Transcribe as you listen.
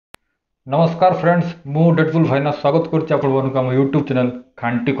नमस्कार फ्रेंड्स मु डेडपुल भाइना स्वागत करछि आपण मानक हम यूट्यूब चैनल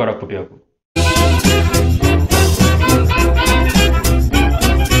खांटी कोरापुटिया को।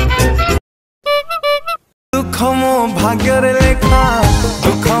 दुख मो भाग्यर लेखा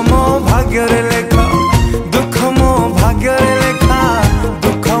दुख मो भाग्यर लेखा दुख मो भाग्यर लेखा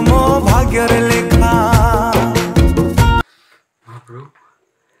दुख मो भाग्यर लेखा महाप्रभु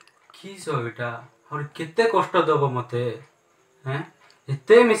की एटा और केते कष्ट दब मते हैं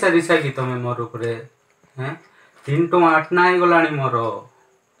एते मिसा रिसा की तमे मोर उपरे हैं 3 टଙ୍କା 8 ना गलानी मोर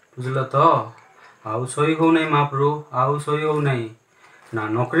बुझलो तो आउ सोई हो नहीं महाप्रभु आउ सोई हो नहीं ना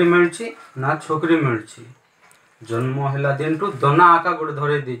नौकरी मिलची ना छोकरी मिलची जन्म हैला दिन टू दना आका गोटे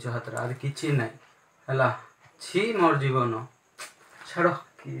धरे दीच हाथ आर किछि नहीं हैला छी मोर जीवन छाड़ो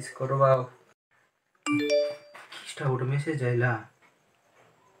किस करबा किस्टा गोटे मेसेज आइला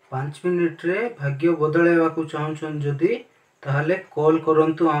 5 मिनिट रे भाग्य बदलेवा को चाहछन जदी ताहले कॉल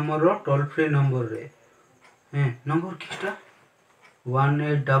करंतु हमर टोल फ्री नंबर रे हैं नंबर किस्टा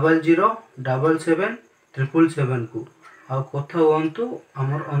 18007777 को आ कथा होंतु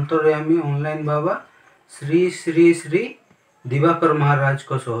हमर अंतर्यामी ऑनलाइन बाबा श्री श्री श्री दिवाकर महाराज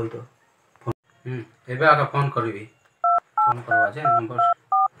को सहित एबे आका फोन करबी फोन करवा जे नंबर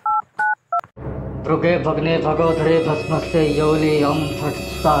भृगे भग्ने भगवधरे भस्मस्य योनि ओम फट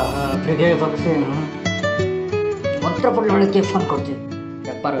स्वाहा भृगे भगसे मंत्र पढ़ले वाले के फोन करछे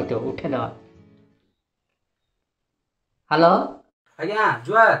व्यापार होते उठे दवा। हेलो आज्ञा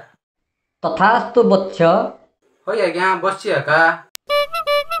जुआर तथास्तु बच्च होय आज्ञा बसछि आका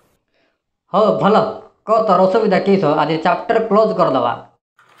हो भलो को तोर असुविधा किस आज चैप्टर क्लोज कर दवा।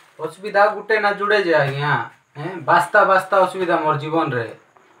 असुविधा गुटे ना जुड़े जे आज्ञा हैं बास्ता बास्ता असुविधा मोर जीवन रे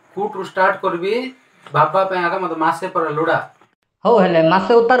कुटू स्टार्ट करबी बाबा पे आका मत मासे पर लुडा हो हेले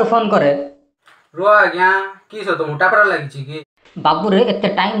मासे उतार फोन करे रो आज्ञा किस तुम टापरा लागि छी कि बाबू रे एते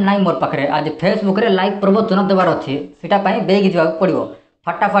टाइम नाइ मोर पाखरे आज फेसबुक रे लाइव प्रवचन देबार अछि सेटा पई बेग जिवा पड़िबो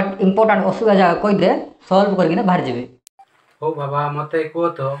फटाफट इंपोर्टेंट असुविधा जा कहि दे सॉल्व करके बाहर जेबे। हो बाबा मते को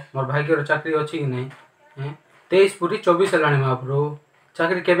तो मोर भाग्य रो चाकरी अछि कि नै हैं 23 पूरी 24 लाणी महाप्रभु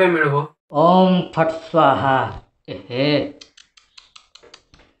चाकरी केबे मिलबो ओम फट स्वाहा एहे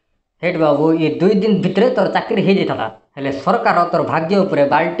हेड बाबू ये 2 दिन भितरे तोर चाकरी हे जेता हेले सरकार तोर भाग्य ऊपर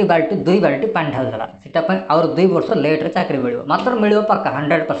बाल्टी बाल्टी 2 बाल्टी पानी ढाल देला सेटा पई और 2 वर्ष लेट रे चाकरी मिलबो मात्र मिलबो पक्का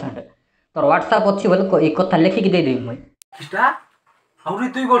 100%। तोर व्हाट्सएप अछि बोले को ई कथा लिखि के दे देबी मई किस्टा और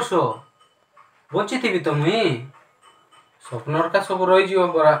 2 वर्ष बंची थी तो मुई स्वप्नर का सब रही जीव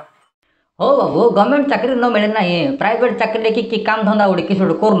बरा हो बाबू गवर्नमेंट चाकरी न मिले नाही प्राइवेट चाकरी लेके की काम धंदा उडी किछ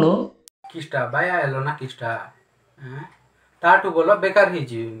करनु किस्टा बाया एलो ना किस्टा ताटू बोलो बेकार ही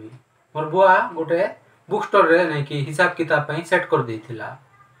जीवी मोर बुआ गोटे बुक स्टोर रे नै कि हिसाब किताब पई सेट कर देथिला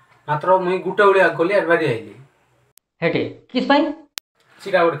मात्र मुई गुटे उलिया गली आर बारी आइली हेटे किस पई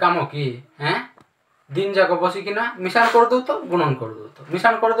सिरा गोटे काम की हैं दिन जाको बसी किना मिसान कर दो तो गुणन कर दो तो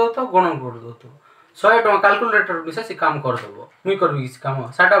मिसान कर दो तो गुणन कर दो तो 100 टका कैलकुलेटर मिसा से काम कर दबो मुई करबी इस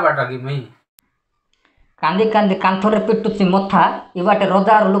काम साटा बाटा की मई कांदी कांदी कांथरे पिटुची मथा इबाटे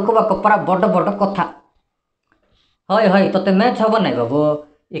रजार लोकबा कपरा बड बड कथा होय होय तते मैच हबो नै बाबू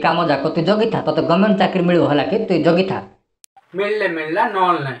ई काम जाको तू जगी था तते गवर्नमेंट चाकरी मिलबो हला कि तू जगी था मिलला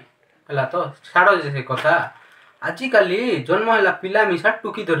नॉल नै हला तो छाड़ो जे कथा आजि काली जन्म हला पिला मिसा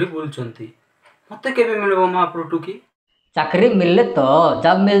टुकी धरी बोलचंती मते केबे मिलबो महाप्रभु टुकी चाकरी मिलले तो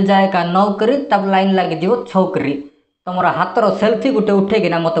जब मिल जाएगा नौकरी तब लाइन लग जीवो छोकरी तुमरा हातर सेल्फी गुटे उठे कि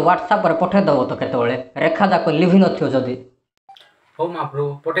ना मते व्हाट्सएप पर पठे दबो तो केतबेले रेखा जाको लिभि नथियो जदी हो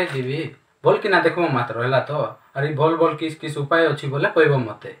महाप्रभु पठे देबी बोल कि ना देखो मात्र हला तो अरे बोल बोल किस किस उपाय अछि बोले कहबो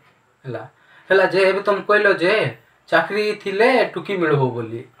मते हला जे एबे तुम कहलो जे चाकरी थिले टुकी मिलबो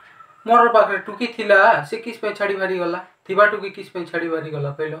बोली मोर पाखरे टुकी थिला से किस पे छाड़ी भारी गला थिबा टुकी किस पे छाड़ी भारी गला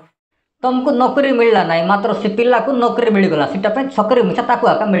कहलो तुमको नौकरी मिलला नाही मात्र से पिल्ला को नौकरी मिल गला सिटा पे छकरी मिछा ताकू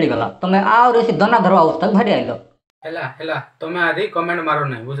आका मिल गला तमे आउर एसी दना धरवा अवस्था भारी आइलो हला तमे आदि कमेंट मारो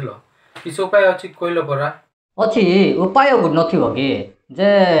नाही बुझलो किस उपाय अछि कहलो परा अछि उपाय गुड नथिबो कि जे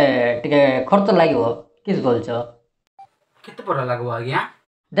टिके खर्च लागिवो किस बोलछो केते परा लागबो आज्ञा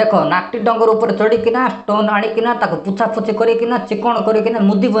देखो नाकटी डंगर ऊपर चढ़ी किना स्टोन आनी किना ताको पुछा पुछी करी किना चिकन करी किना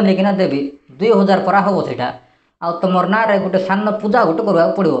मुदी बने किना देबी 2000 परा होबो सेटा आ तमर ना रे गुटे सान पूजा गुटे करबा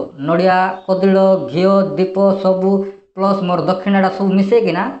पड़िबो नडिया कदिल घियो दीप सब प्लस मोर दक्षिणाडा सब मिसे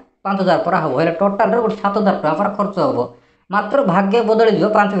किना 5000 परा होबो हेले टोटल रे 7000 टका पर खर्च होबो मात्र भाग्य बदली जो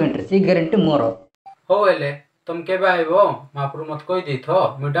 5 मिनिट सी गारंटी मोर हो हेले तुम केबे आइबो महाप्रभु मत कहि देथो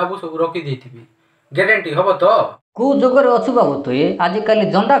मिटाबू सब रखी देथिबी गारंटी होबो तो कु जगर अछु बाबू तु आज काली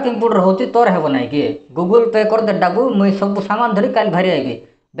जंडा कंप्यूटर होती तोर हेबो नै कि गूगल पे कर दे डाबू मुई सब सामान धरी काल भारी आइबी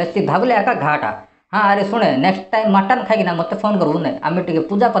बेसी भाबले आका घाटा हाँ अरे शुणे नेक्स्ट टाइम मटन खाइकिना मत फोन करू ने आम टे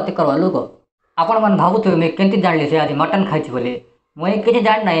पूजा पति करवा लोक आपण मैंने भावुवे मुझे केमती जानी से आज मटन खाई बोली मुई किसी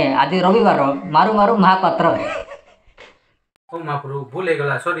जान ना आज रविवार मारू मारू महापात्र ओ महाप्रभु भूल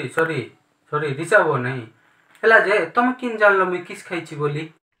गला सॉरी सॉरी सॉरी रिसाव नहीं हैला जे तुम किन जानलो मैं किस खाइछि बोली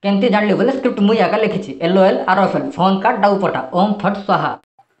केमती जानली बोले स्क्रिप्ट मुई आका लिखी LOL RFL फोन काट डाउ पटा ओम फट स्वाहा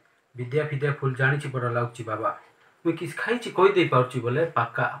विद्या फिद्या फुल जानी पड़ा लाଗୁଛି बाबा मुई किस खाइछि कोई दे पाउछि बोले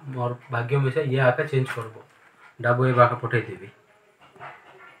पक्का मोर भाग्य में से ये आका चेंज करबो डाबो ए बाका पठै देबी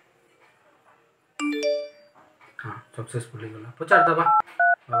हां सक्सेसफुली गला पचार दबा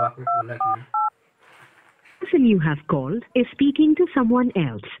बाबा को बोला कि नहीं person you have called is speaking to someone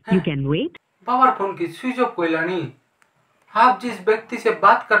else. You can wait. Babar phone की स्विच ऑफ कोइलानी आप जिस व्यक्ति से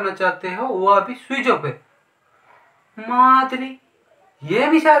बात करना चाहते हो वो अभी स्विच ऑफ है मादरी ये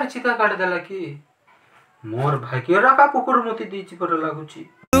भी सारी चिता काट देला कि मोर भाग्य रखा कुकुर मोती दीची पर लागुची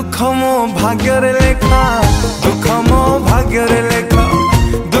दुख मो भाग्य रे लेखा दुख मो भाग्य रे लेखा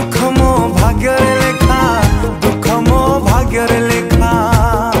दुख मो भाग्य रे लेखा दुख मो भाग्य रे लेखा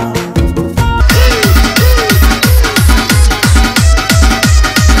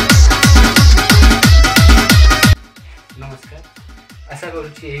आशा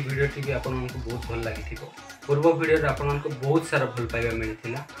करुँच ये भिडियोटी भी आपको बहुत भल लगी पूर्व भिडियो आपको बहुत सारा भल पाइबा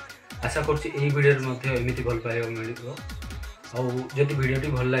मिलता आशा करुँच ये भिडियो एमती भल पाइबा मिल जदि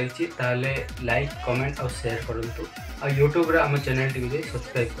भिडियोटी भल लगी ताले लाइक कमेंट और शेयर करूँ आ यूट्यूब आम चैनल टी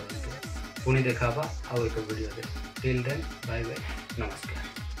सब्सक्राइब करूँ पुणी देखा आउ एक video till then bye bye नमस्कार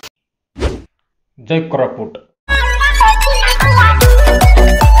जय कोरापुट।